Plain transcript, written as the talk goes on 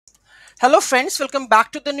Hello friends, welcome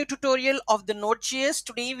back to the new tutorial of the Node.js.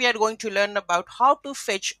 Today we are going to learn about how to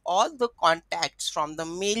fetch all the contacts from the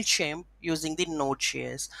Mailchimp using the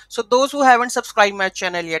Node.js. So those who haven't subscribed my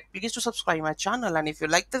channel yet, please do subscribe my channel, and if you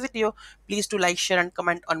like the video, please do like, share and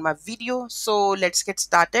comment on my video. So let's get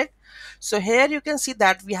started. So here you can see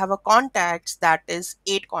that we have a contacts, that is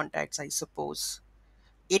 8 contacts I suppose.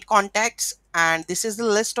 8 contacts, and this is the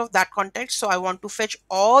list of that contact. So I want to fetch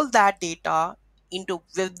all that data into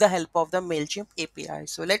with the help of the Mailchimp API.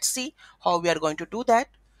 So let's see how we are going to do that.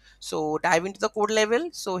 So dive into the code level.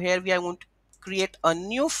 So here we are going to create a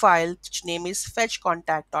new file which name is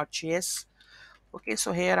fetchcontact.js. Okay,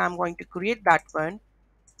 so here I'm going to create that one,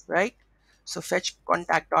 right? So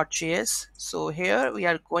fetchcontact.js. So here we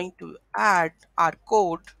are going to add our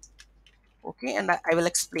code. Okay, and I will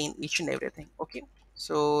explain each and everything. Okay,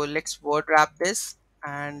 so let's word wrap this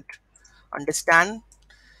and understand.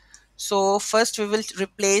 So first we will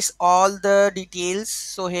replace all the details.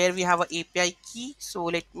 So here we have a API key, so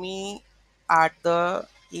let me add the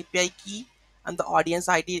API key and the audience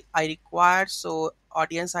ID I require. So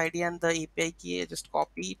audience ID and the API key, I just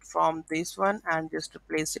copy it from this one and just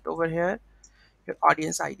replace it over here, your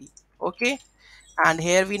audience ID. Okay, and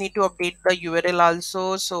here we need to update the URL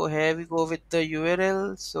also. So here we go with the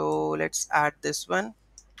URL. So let's add this one.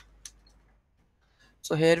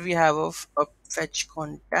 So here we have a fetch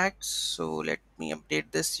contacts. So let me update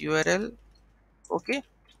this URL. Okay,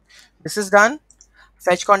 this is done.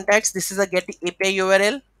 Fetch contacts, this is a get API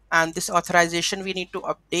URL, and this authorization we need to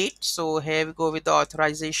update. So here we go with the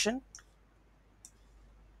authorization.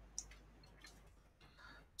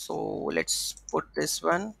 So let's put this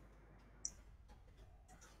one.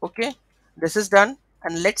 Okay, this is done,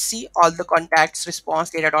 and let's see all the contacts response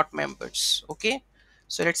data dot members. Okay,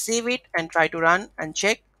 so let's save it and try to run and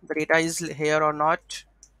check the data is here or not.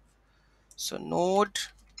 So node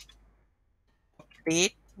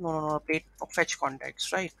update, no update of fetch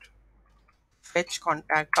contacts, right? Fetch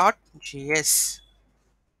contact dot js.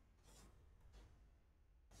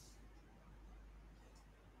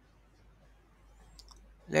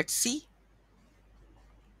 Let's see.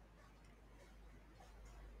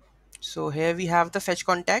 So here we have the fetch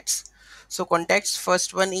contacts. So contacts,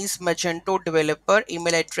 first one is Magento developer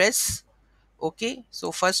email address. Okay,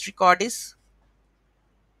 so first record is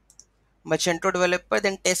Magento developer,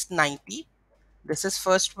 then test 90. This is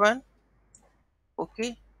first one.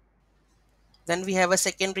 Okay, then we have a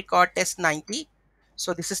second record test 90.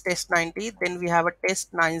 So this is test 90. Then we have a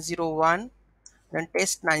test 901, then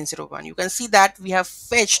test 901. You can see that we have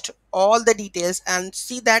fetched all the details and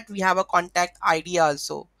see that we have a contact ID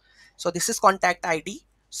also. So this is contact ID.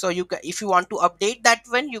 So you can, if you want to update that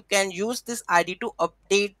one, you can use this ID to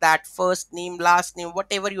update that first name, last name,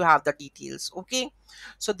 whatever you have the details. Okay,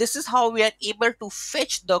 so this is how we are able to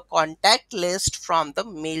fetch the contact list from the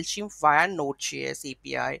Mailchimp via Node.js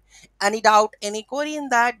API. Any doubt, any query in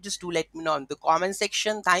that, just do let me know in the comment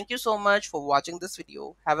section. Thank you so much for watching this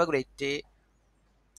video. Have a great day.